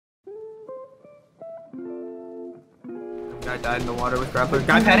I died in the water with grappler.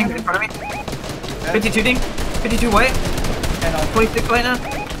 Guy padding in front of me. 52 ding. 52 white. And 26 white now.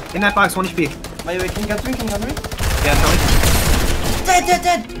 In that box, 1 HP. Wait, can you come through? Yeah, totally.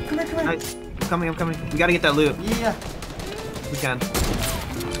 Dead! Come here. Nice. I'm coming. We gotta get that loot. Yeah. We can.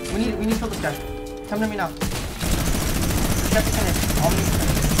 We need to kill this guy. Come to me now. Get the finish. All we need to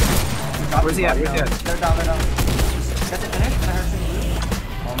finish. Where's he at? They're down. Just get the finish. And I heard some loot.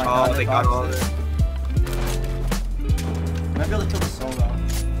 Oh my god. They got all of it. Might be able to kill the solo.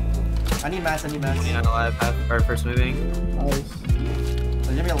 I need mats. 29 alive, our first moving. Nice. There's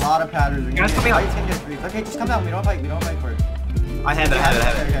gonna be a lot of patterns. We're gonna get fights, gonna get grief. Okay, just come down. We don't fight for it. I have it.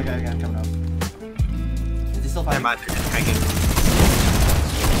 Okay, come down. Is he still fighting? Never mind, they're just cranking.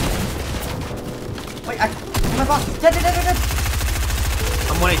 Wait, oh my boss. Dead.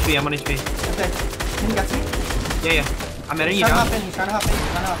 I'm 1 HP. Okay. Can you get me? Yeah. I'm at you He's now. trying to hop in.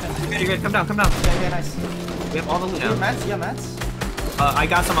 You're good. Come down. Okay, nice. We have all the loot You now. have mats? I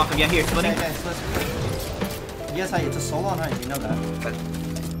got some off him. Yeah, here. Splitting. Okay, split. Yes, it's a solo on height. You know that.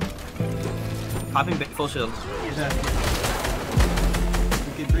 Popping big full shield. Okay.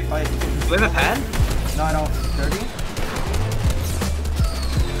 You can 3-5. Do we have a pad? No, I don't. 30?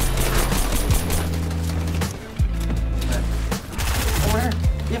 Okay. Oh, we're here.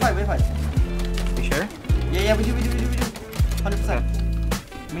 We have fight. You sure? Yeah, we do.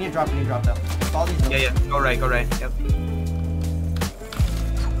 100%. We need to drop though. Follow these notes. Yeah. Go right. Yep.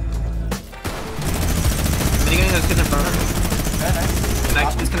 Minigunning those kids in front of us. Okay,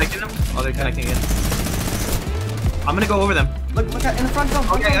 nice. Disconnecting them? Oh, they're connecting again. I'm gonna go over them. Look at in the front zone.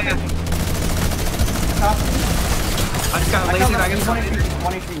 Okay. Top. I just got a laser dragon. 1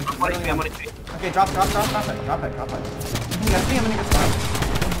 HP. I'm 1 HP. Okay, drop it. Drop it. You got me, I'm gonna get started.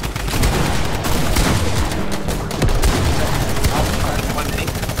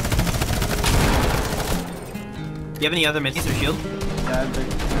 Do you have any other minis or shield? Yeah, I'm big.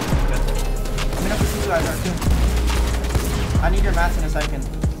 Let me know if these guys are too. I need your mats in a second. I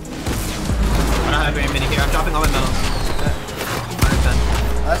don't have very many here. I'm dropping all my metal. Okay. 100%.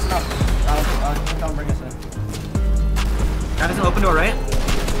 That's enough. I'll bring us in. That is an open door, right?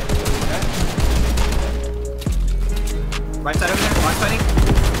 Okay. Right side over there. Box fighting.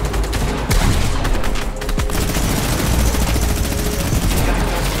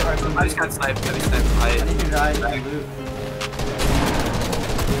 I just got sniped. I need you to die and loot.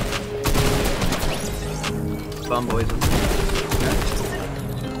 Bum boys.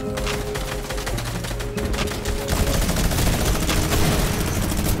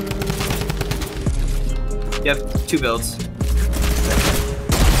 Yep, 2 builds.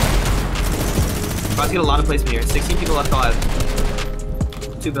 About to get a lot of placement here. 16 people left alive.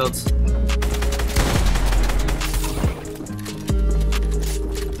 2 builds.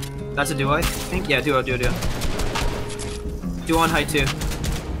 That's a duo, I think? Yeah, duo. Duo on height 2.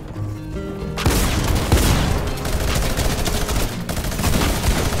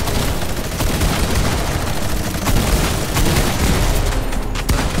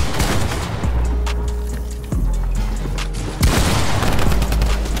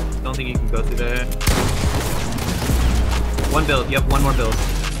 Don't think you can go through there. 1 build. Yep, 1 more build.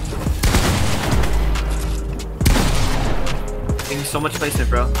 Getting so much placement,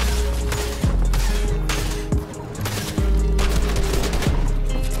 bro.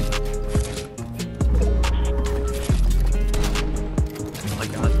 Oh my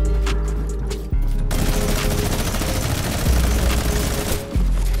god.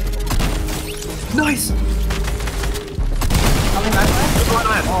 Nice! How many mats left?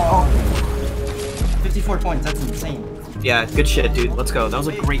 Oh. 54 points, that's insane. Yeah, good shit, dude. Let's go. That was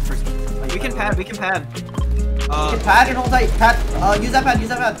a great first. We can pad. Get pad and hold tight. Pad. Use that pad.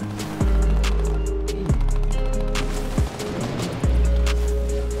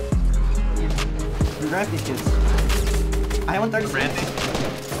 We ramp these kids. I have 136. Ramping.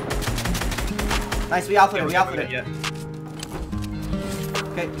 Nice, we outfit it. Yeah.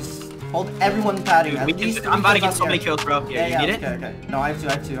 Okay, just hold everyone padding. Dude, I'm about to get so many kills, bro. Yeah, you need it? Okay. No, I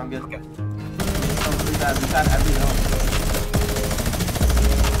have two. I'm good. Okay. We pad every zone.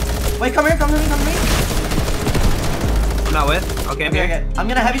 Wait, come here. I'm not with. Okay, I'm here. Okay. I'm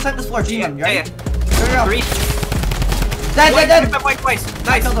gonna heavy snipe this floor. G him. You ready? Yeah. Here we go. 3. Dead. White twice. I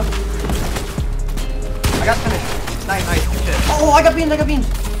Nice. killed him. I got finished. Nice. Shit. Oh, I got beamed.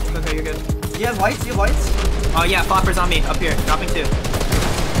 Okay, you're good. Do you have whites? Oh yeah, Flopper's on me. Up here. Dropping 2.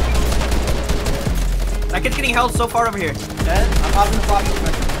 That kid's getting held so far over here. Dead. I'm popping the flopper.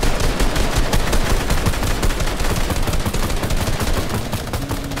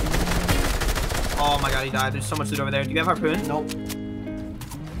 Oh my god, he died. There's so much loot over there. Do you have harpoon? Nope.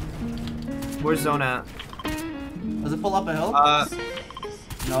 Where's zone at? Does it pull up a hill?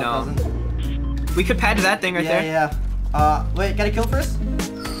 No, it doesn't. We could pad to that thing right there. Yeah. Wait, get a kill first?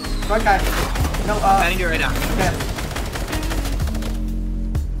 Short guy. No, Padding to it right now. Okay.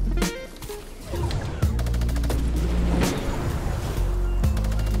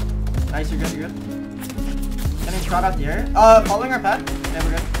 Nice, you're good. Getting shot out the air. Following our pad. Yeah,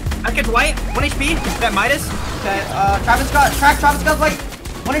 we're good. That kid's white. 1 HP. That Midas. Okay, Travis Scott. Travis Scott's white.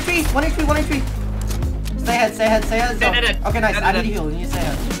 1 HP. Stay ahead. Dead. Okay, nice. Dead. I need to heal. You need to stay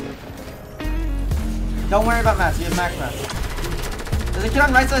ahead. Don't worry about mats. You have max mats. There's a kid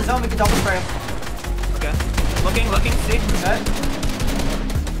on right side zone. We can double spray him. Okay. Looking. See. Okay.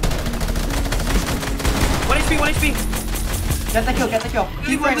 1 HP. Get the kill.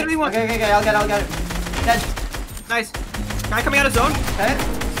 Keep one, spraying it. literally one. Okay. I'll get it. Dead. Nice. Guy coming out of zone. Okay.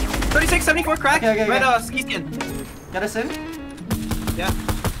 36, 74, crack. Okay. Red ski skin. Get us in. Yeah.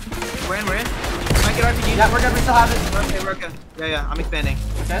 We're in. Might get RPG. Yeah, we're good. We still have it. We're okay. Yeah. I'm expanding.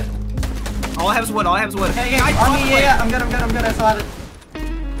 Okay. All I have is wood. Okay. Guy, On me. Yeah. I'm good. I still have it.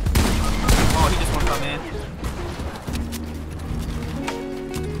 Oh, he just won't come in.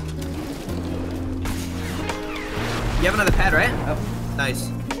 You have another pad, right? Yep. Nice.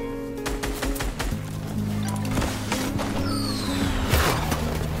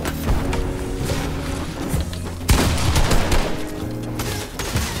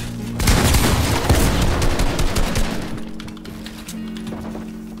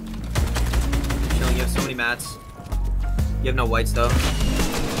 Chilling, you have so many mats. You have no whites though.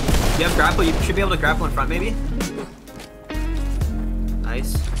 You have grapple, you should be able to grapple in front maybe.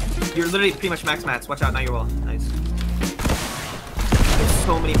 Nice. You're literally pretty much max mats. Watch out, now you're wall. Nice. There's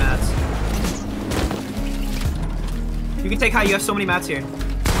so many mats. You can take high, you have so many mats here.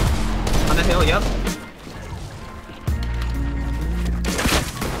 On the hill, yep.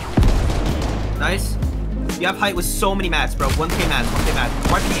 Nice. You have height with so many mats, bro. 1k mats.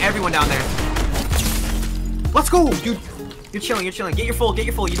 Marking everyone down there. Let's go, dude. You're chilling. Get your full. You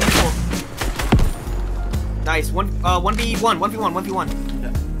need your full. Nice. 1v1.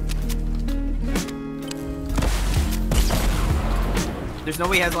 Yeah. There's no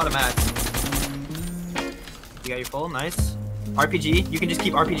way he has a lot of mats. You got your full. Nice. RPG. You can just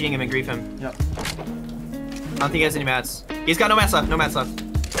keep RPGing him and grief him. Yep. I don't think he has any mats. He's got no mats left.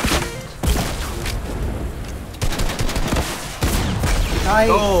 Nice.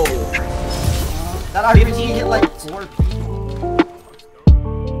 Oh. That RPG hit like 4 people.